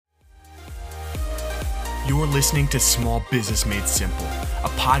You're listening to Small Business Made Simple,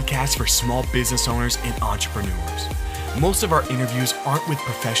 a podcast for small business owners and entrepreneurs. Most of our interviews aren't with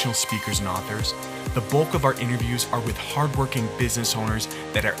professional speakers and authors. The bulk of our interviews are with hardworking business owners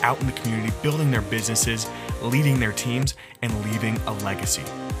that are out in the community building their businesses, leading their teams, and leaving a legacy.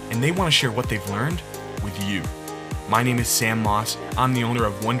 And they want to share what they've learned with you. My name is Sam Moss. I'm the owner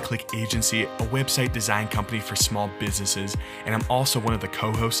of One Click Agency, a website design company for small businesses, and I'm also one of the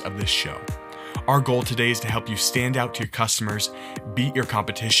co-hosts of this show. Our goal today is to help you stand out to your customers, beat your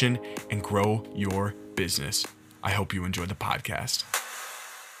competition, and grow your business. I hope you enjoy the podcast.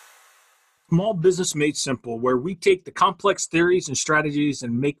 Small Business Made Simple, where we take the complex theories and strategies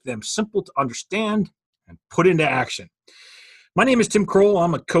and make them simple to understand and put into action. My name is Tim Kroll.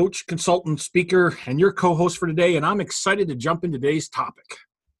 I'm a coach, consultant, speaker, and your co-host for today, and I'm excited to jump into today's topic.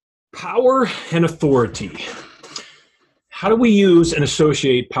 Power and authority. How do we use and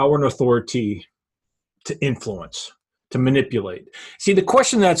associate power and authority to influence, to manipulate? See, the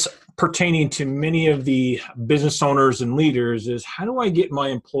question that's pertaining to many of the business owners and leaders is, how do I get my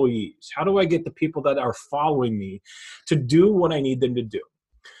employees? How do I get the people that are following me to do what I need them to do?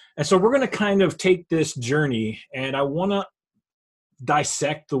 And so we're going to kind of take this journey, and I want to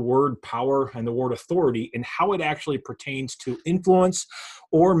dissect the word power and the word authority and how it actually pertains to influence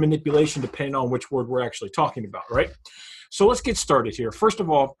or manipulation, depending on which word we're actually talking about, right? So let's get started here. First of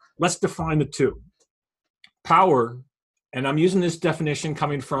all, let's define the two. Power, and I'm using this definition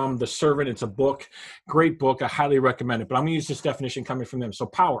coming from The Servant. It's a book, great book. I highly recommend it, but I'm going to use this definition coming from them. So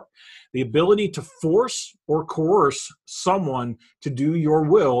power, the ability to force or coerce someone to do your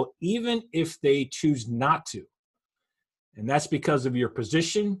will, even if they choose not to. And that's because of your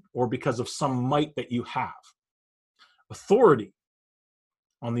position or because of some might that you have. Authority,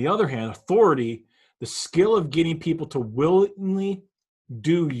 on the other hand, authority, the skill of getting people to willingly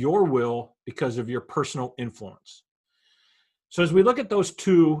do your will because of your personal influence. So as we look at those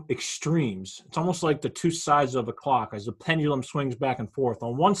two extremes, it's almost like the two sides of a clock as the pendulum swings back and forth.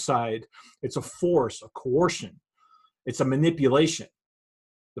 On one side, it's a force, a coercion. It's a manipulation.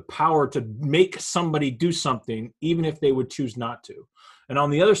 The power to make somebody do something even if they would choose not to. And on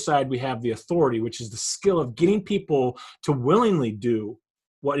the other side, we have the authority, which is the skill of getting people to willingly do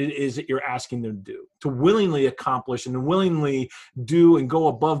what it is that you're asking them to do, to willingly accomplish and to willingly do and go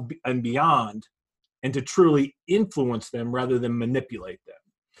above and beyond, and to truly influence them rather than manipulate them.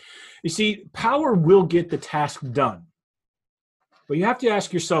 You see, power will get the task done, but you have to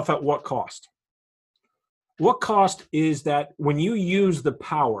ask yourself, at what cost? What cost is that when you use the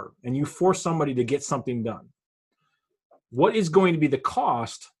power and you force somebody to get something done? What is going to be the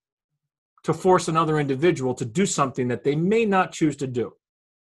cost to force another individual to do something that they may not choose to do?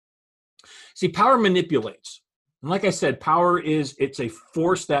 See, power manipulates. And like I said, power it's a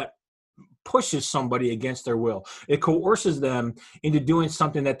force that pushes somebody against their will. It coerces them into doing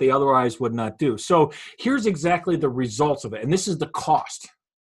something that they otherwise would not do. So here's exactly the results of it. And this is the cost.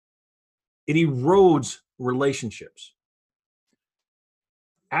 It erodes relationships.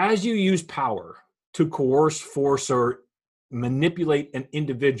 As you use power to coerce, force, or manipulate an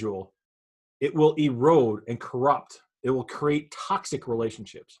individual, it will erode and corrupt. It will create toxic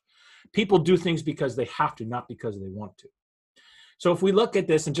relationships. People do things because they have to, not because they want to. So if we look at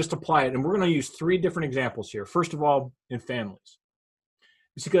this and just apply it, and we're going to use three different examples here. First of all, in families.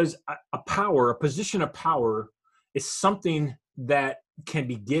 It's because a position of power is something that can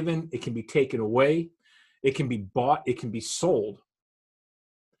be given, it can be taken away, it can be bought, it can be sold.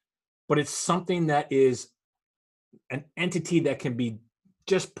 But it's something that is an entity that can be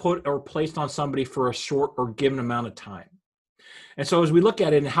just put or placed on somebody for a short or given amount of time. And so as we look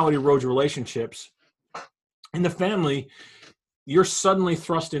at it and how it erodes relationships, in the family, you're suddenly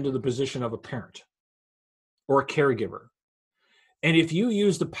thrust into the position of a parent or a caregiver. And if you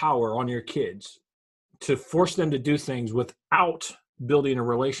use the power on your kids to force them to do things without building a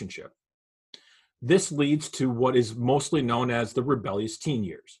relationship, this leads to what is mostly known as the rebellious teen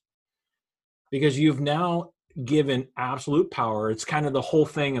years. Because you've now given absolute power. It's kind of the whole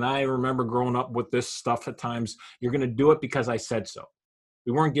thing. And I remember growing up with this stuff at times. You're going to do it because I said so.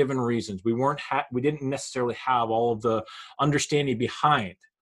 We weren't given reasons. We didn't necessarily have all of the understanding behind.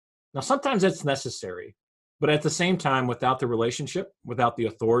 Now, sometimes that's necessary, but at the same time, without the relationship, without the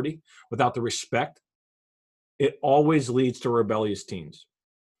authority, without the respect, it always leads to rebellious teens.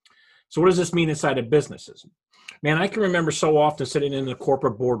 So what does this mean inside of businesses? Man, I can remember so often sitting in the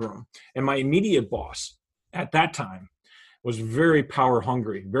corporate boardroom, and my immediate boss at that time was very power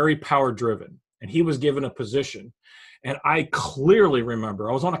hungry, very power driven, and he was given a position. And I clearly remember,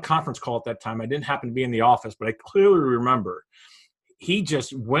 I was on a conference call at that time. I didn't happen to be in the office, but I clearly remember he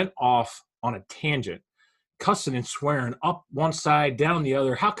just went off on a tangent cussing and swearing up one side, down the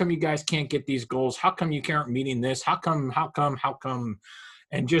other. How come you guys can't get these goals? How come you aren't meeting this? How come?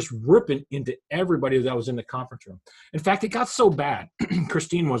 And just ripping into everybody that was in the conference room. In fact, it got so bad.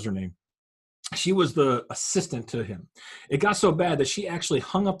 Christine was her name. She was the assistant to him. It got so bad that she actually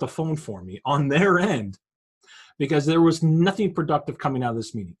hung up the phone for me on their end because there was nothing productive coming out of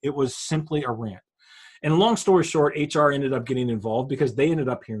this meeting. It was simply a rant. And long story short, HR ended up getting involved because they ended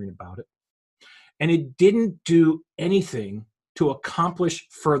up hearing about it. And it didn't do anything to accomplish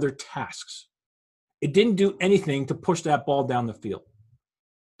further tasks. It didn't do anything to push that ball down the field.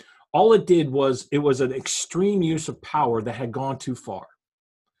 All it did was it was an extreme use of power that had gone too far.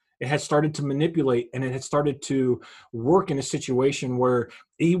 It had started to manipulate, and it had started to work in a situation where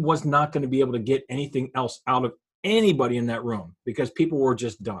he was not going to be able to get anything else out of anybody in that room because people were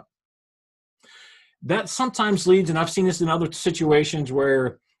just done. That sometimes leads, and I've seen this in other situations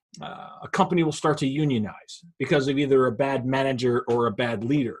where a company will start to unionize because of either a bad manager or a bad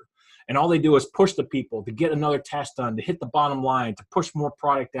leader. And all they do is push the people to get another task done, to hit the bottom line, to push more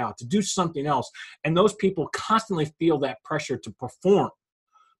product out, to do something else. And those people constantly feel that pressure to perform,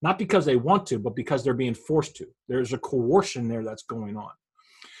 not because they want to, but because they're being forced to. There's a coercion there that's going on.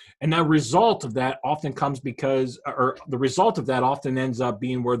 And the result of that often often ends up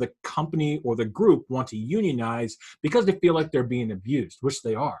being where the company or the group want to unionize because they feel like they're being abused, which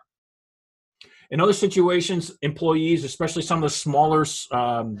they are. In other situations, employees, especially some of the smaller,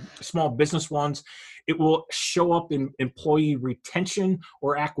 small business ones, it will show up in employee retention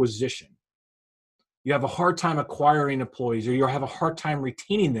or acquisition. You have a hard time acquiring employees, or you have a hard time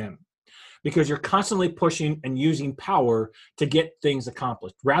retaining them because you're constantly pushing and using power to get things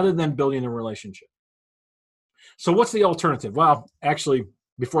accomplished rather than building a relationship. So what's the alternative? Well, actually,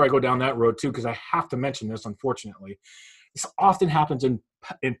 before I go down that road too, because I have to mention this, unfortunately, this often happens in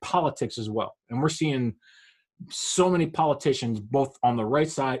politics as well. And we're seeing so many politicians, both on the right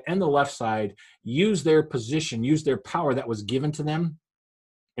side and the left side, use their position, use their power that was given to them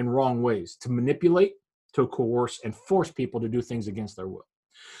in wrong ways to manipulate, to coerce, and force people to do things against their will.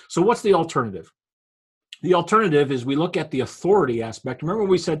 So what's the alternative? The alternative is we look at the authority aspect. Remember what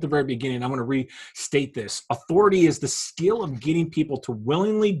we said at the very beginning, I'm going to restate this. Authority is the skill of getting people to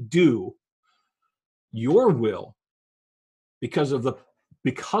willingly do your will because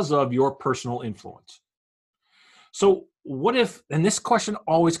of your personal influence. So what if, and this question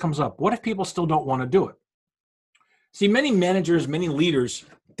always comes up, what if people still don't want to do it? See, many managers, many leaders,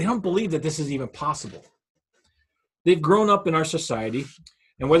 they don't believe that this is even possible. They've grown up in our society,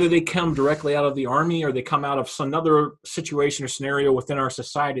 and whether they come directly out of the army or they come out of some other situation or scenario within our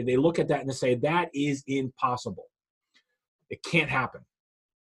society, they look at that and they say, that is impossible. It can't happen.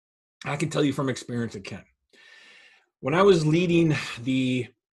 I can tell you from experience it can. When I was leading the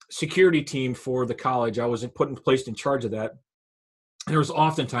security team for the college, I was placed in charge of that. And there was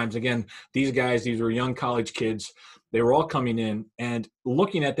oftentimes, again, these were young college kids. They were all coming in and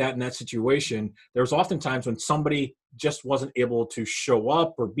looking at that in that situation. There was oftentimes when somebody just wasn't able to show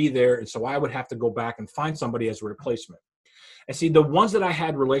up or be there. And so I would have to go back and find somebody as a replacement. And see, the ones that I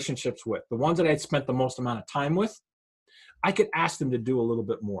had relationships with, the ones that I had spent the most amount of time with, I could ask them to do a little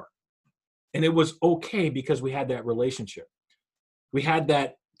bit more. And it was okay because we had that relationship. We had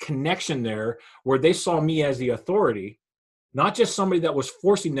that connection there where they saw me as the authority, not just somebody that was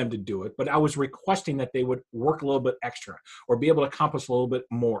forcing them to do it, but I was requesting that they would work a little bit extra or be able to accomplish a little bit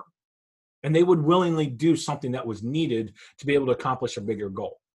more. And they would willingly do something that was needed to be able to accomplish a bigger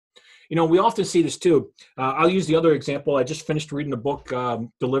goal. You know, we often see this too. I'll use the other example. I just finished reading the book,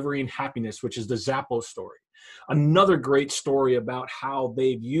 Delivering Happiness, which is the Zappos story. Another great story about how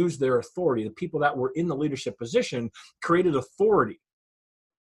they've used their authority. The people that were in the leadership position created authority.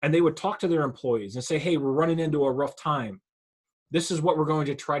 And they would talk to their employees and say, hey, we're running into a rough time. This is what we're going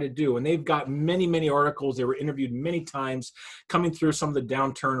to try to do. And they've got many, many articles. They were interviewed many times coming through some of the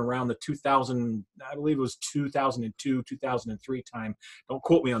downturn around the 2002, 2003 time. Don't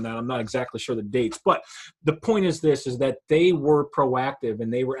quote me on that. I'm not exactly sure the dates. But the point is this, is that they were proactive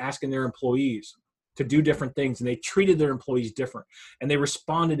and they were asking their employees to do different things, and they treated their employees different, and they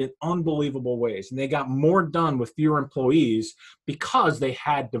responded in unbelievable ways, and they got more done with fewer employees because they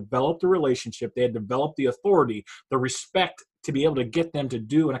had developed a relationship, they had developed the authority, the respect to be able to get them to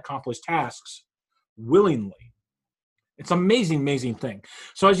do and accomplish tasks willingly. It's an amazing, amazing thing.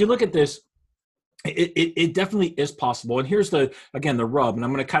 So as you look at this, it definitely is possible. And here's the rub, and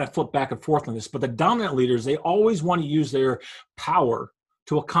I'm going to kind of flip back and forth on this, but the dominant leaders, they always want to use their power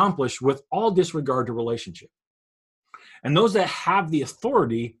to accomplish with all disregard to relationship. And those that have the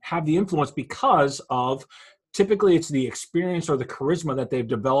authority have the influence because of, typically it's the experience or the charisma that they've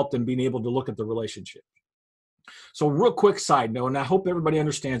developed in being able to look at the relationship. So real quick side note, and I hope everybody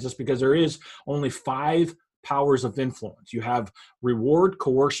understands this because there is only 5 powers of influence. You have reward,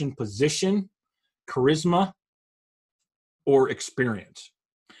 coercion, position, charisma, or experience.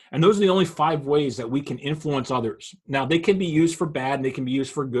 And those are the only 5 ways that we can influence others. Now, they can be used for bad and they can be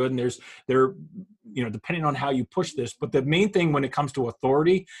used for good. And they're depending on how you push this. But the main thing when it comes to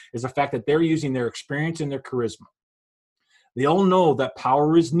authority is the fact that they're using their experience and their charisma. They all know that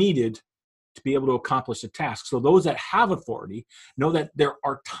power is needed to be able to accomplish a task. So those that have authority know that there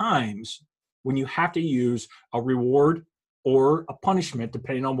are times when you have to use a reward or a punishment,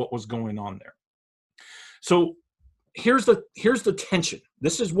 depending on what was going on there. So here's the tension.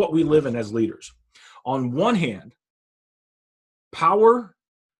 This is what we live in as leaders. On one hand, power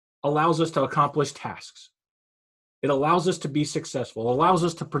allows us to accomplish tasks. It allows us to be successful. It allows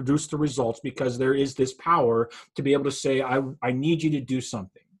us to produce the results because there is this power to be able to say, I need you to do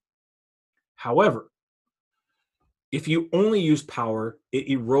something. However, if you only use power, it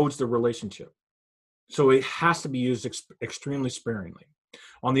erodes the relationship. So it has to be used extremely sparingly.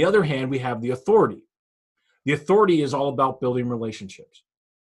 On the other hand, we have the authority. The authority is all about building relationships.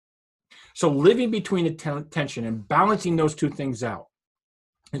 So living between the tension and balancing those two things out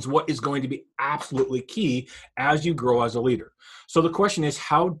is what is going to be absolutely key as you grow as a leader. So the question is,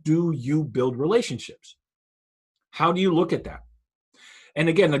 how do you build relationships? How do you look at that? And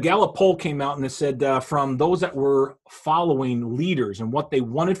again, the Gallup poll came out and it said from those that were following leaders and what they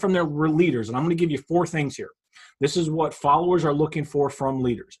wanted from their leaders, and I'm going to give you 4 things here. This is what followers are looking for from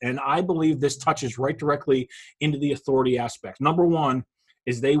leaders. And I believe this touches right directly into the authority aspect. Number 1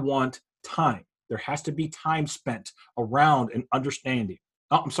 is they want time. There has to be time spent around and understanding.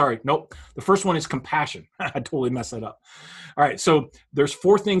 Oh, I'm sorry. Nope. The first one is compassion. I totally messed that up. All right. So there's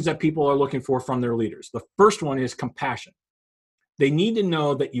 4 things that people are looking for from their leaders. The first one is compassion. They need to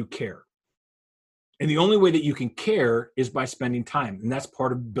know that you care. And the only way that you can care is by spending time. And that's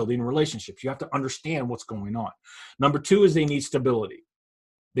part of building relationships. You have to understand what's going on. Number 2 is they need stability.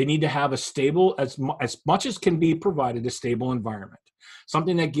 They need to have a stable, as much as can be provided, a stable environment.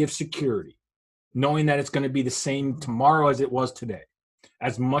 Something that gives security, knowing that it's going to be the same tomorrow as it was today,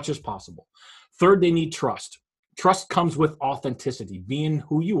 as much as possible. Third, they need trust. Trust comes with authenticity, being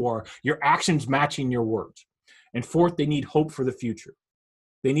who you are, your actions matching your words. And fourth, they need hope for the future.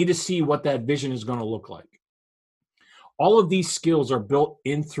 They need to see what that vision is going to look like. All of these skills are built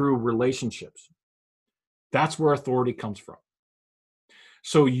in through relationships. That's where authority comes from.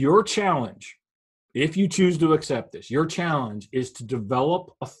 So your challenge, if you choose to accept this, your challenge is to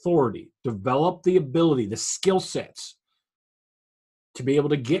develop authority, develop the ability, the skill sets to be able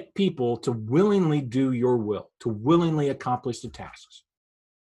to get people to willingly do your will, to willingly accomplish the tasks.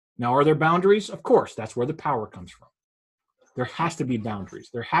 Now, are there boundaries? Of course, that's where the power comes from. There has to be boundaries.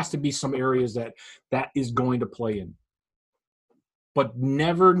 There has to be some areas that is going to play in. But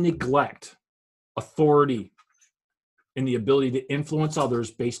never neglect authority and the ability to influence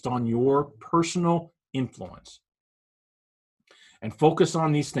others based on your personal influence. And focus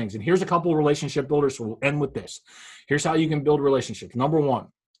on these things. And here's a couple of relationship builders, so we'll end with this. Here's how you can build relationships. Number 1,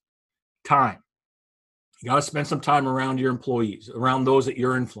 time. You got to spend some time around your employees, around those that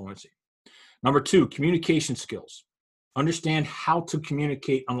you're influencing. Number 2, communication skills. Understand how to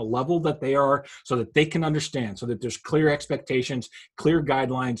communicate on a level that they are so that they can understand, so that there's clear expectations, clear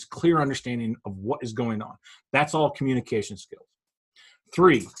guidelines, clear understanding of what is going on. That's all communication skills.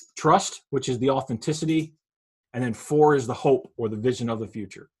 3, trust, which is the authenticity. And then 4 is the hope or the vision of the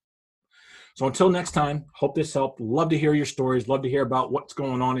future. So until next time, hope this helped. Love to hear your stories. Love to hear about what's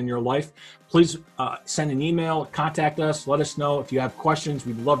going on in your life. Please send an email, contact us, let us know if you have questions.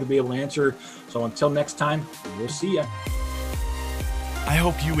 We'd love to be able to answer. So until next time, we'll see ya. I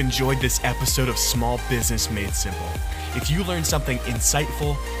hope you enjoyed this episode of Small Business Made Simple. If you learned something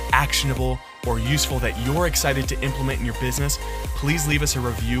insightful, actionable, or useful that you're excited to implement in your business, please leave us a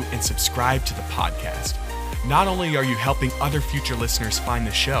review and subscribe to the podcast. Not only are you helping other future listeners find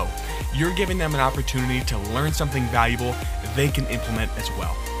the show, you're giving them an opportunity to learn something valuable they can implement as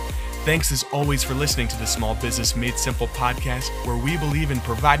well. Thanks as always for listening to the Small Business Made Simple podcast, where we believe in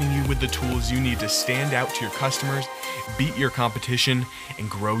providing you with the tools you need to stand out to your customers, beat your competition, and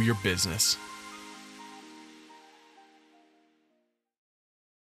grow your business.